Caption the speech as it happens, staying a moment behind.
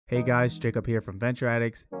Hey guys, Jacob here from Venture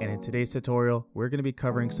Addicts, and in today's tutorial, we're going to be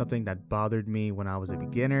covering something that bothered me when I was a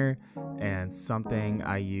beginner and something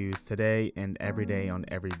I use today and every day on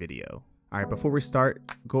every video. Alright, before we start,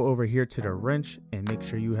 go over here to the wrench and make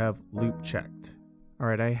sure you have loop checked.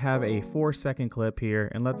 Alright, I have a 4-second clip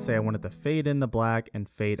here, and let's say I wanted to fade in to black and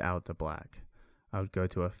fade out to black. I would go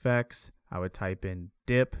to effects, I would type in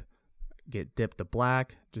dip, get dip to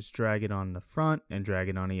black, just drag it on the front and drag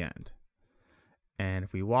it on the end. And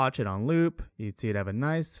if we watch it on loop, you'd see it have a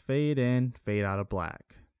nice fade in, fade out of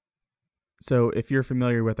black. So if you're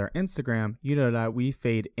familiar with our Instagram, you know that we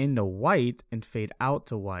fade into white and fade out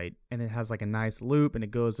to white, and it has like a nice loop and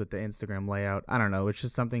it goes with the Instagram layout. I don't know, it's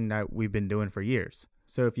just something that we've been doing for years.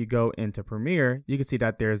 So if you go into Premiere, you can see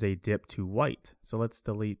that there's a dip to white. So let's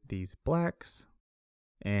delete these blacks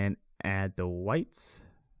and add the whites.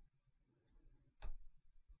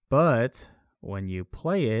 But when you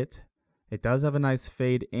play it, it does have a nice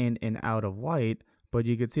fade in and out of white, but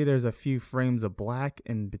you can see there's a few frames of black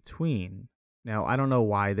in between. Now, I don't know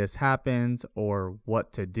why this happens or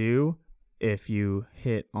what to do. If you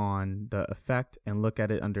hit on the effect and look at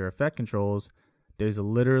it under effect controls, there's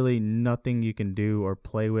literally nothing you can do or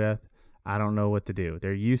play with. I don't know what to do.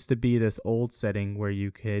 There used to be this old setting where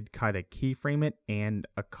you could kind of keyframe it and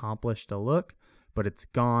accomplish the look, but it's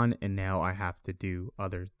gone and now I have to do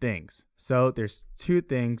other things. So there's two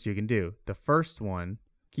things you can do. The first one,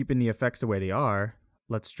 keeping the effects the way they are,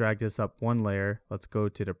 let's drag this up one layer. Let's go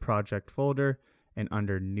to the project folder and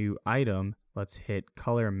under new item, let's hit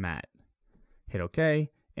color matte. Hit OK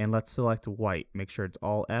and let's select white. Make sure it's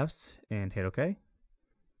all F's and hit OK.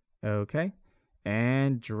 OK.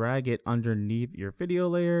 And drag it underneath your video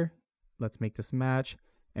layer. Let's make this match.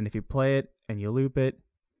 And if you play it and you loop it,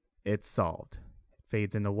 it's solved.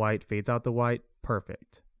 Fades into white, fades out to white,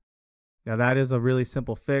 perfect. Now that is a really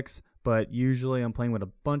simple fix, but usually I'm playing with a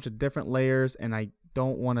bunch of different layers and I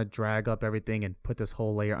don't want to drag up everything and put this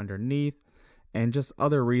whole layer underneath, and just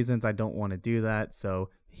other reasons I don't want to do that.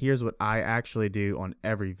 So here's what I actually do on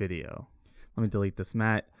every video. Let me delete this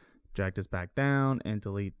matte, drag this back down and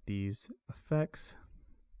delete these effects.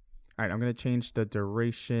 All right, I'm going to change the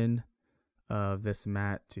duration of this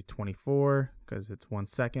matte to 24 because it's 1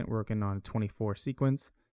 second, working on a 24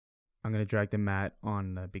 sequence. I'm going to drag the matte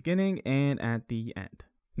on the beginning and at the end.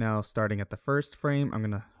 Now starting at the first frame, I'm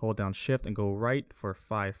going to hold down shift and go right for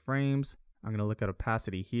 5 frames. I'm going to look at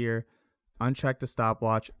opacity here, uncheck the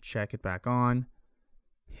stopwatch, check it back on,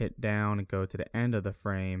 hit down and go to the end of the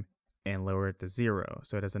frame and lower it to 0.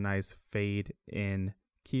 So it has a nice fade in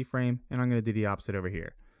keyframe, and I'm going to do the opposite over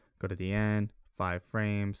here. Go to the end, 5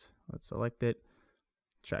 frames, let's select it,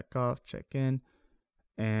 check off, check in,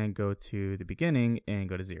 and go to the beginning and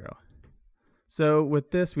go to 0. So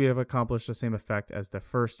with this, we have accomplished the same effect as the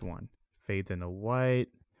first one. Fades into white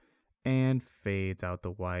and fades out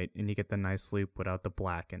to white, and you get the nice loop without the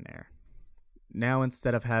black in there. Now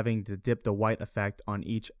instead of having to dip the white effect on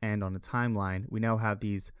each end on the timeline, we now have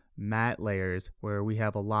these matte layers where we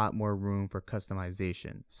have a lot more room for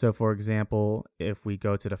customization. So for example, if we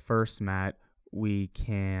go to the first matte, we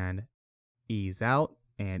can ease out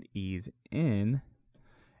and ease in,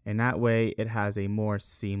 and that way it has a more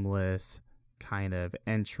seamless kind of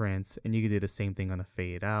entrance, and you can do the same thing on a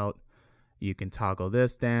fade out. You can toggle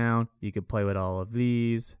this down, you can play with all of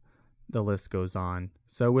these, the list goes on.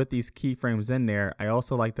 So with these keyframes in there, I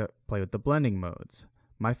also like to play with the blending modes.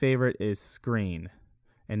 My favorite is screen,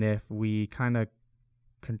 and if we kind of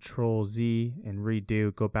Control Z and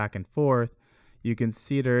redo, go back and forth, you can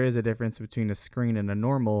see there is a difference between the screen and the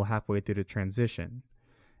normal halfway through the transition.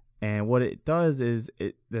 And what it does is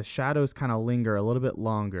the shadows kind of linger a little bit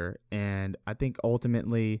longer, and I think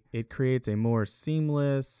ultimately it creates a more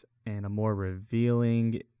seamless and a more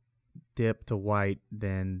revealing dip to white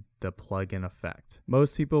than the plugin effect.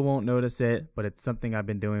 Most people won't notice it, but it's something I've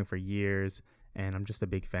been doing for years, and I'm just a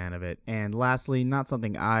big fan of it. And lastly, not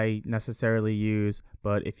something I necessarily use,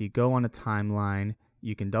 but if you go on a timeline,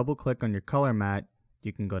 you can double click on your color matte,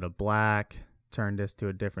 you can go to black, turn this to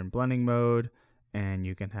a different blending mode, and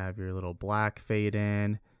you can have your little black fade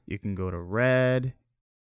in. You can go to red,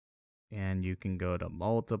 and you can go to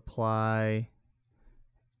multiply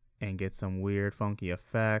and get some weird funky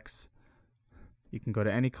effects. You can go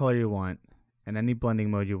to any color you want and any blending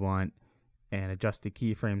mode you want and adjust the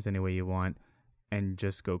keyframes any way you want and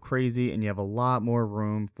just go crazy, and you have a lot more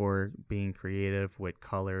room for being creative with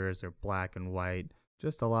colors or black and white.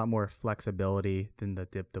 Just a lot more flexibility than the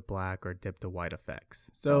dip to black or dip to white effects.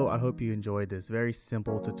 So I hope you enjoyed this very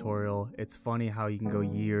simple tutorial. It's funny how you can go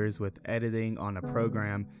years with editing on a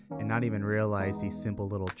program and not even realize these simple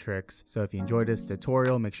little tricks. So if you enjoyed this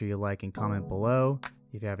tutorial, make sure you like and comment below.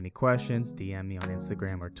 If you have any questions, DM me on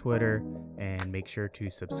Instagram or Twitter, and make sure to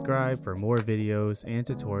subscribe for more videos and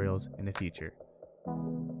tutorials in the future.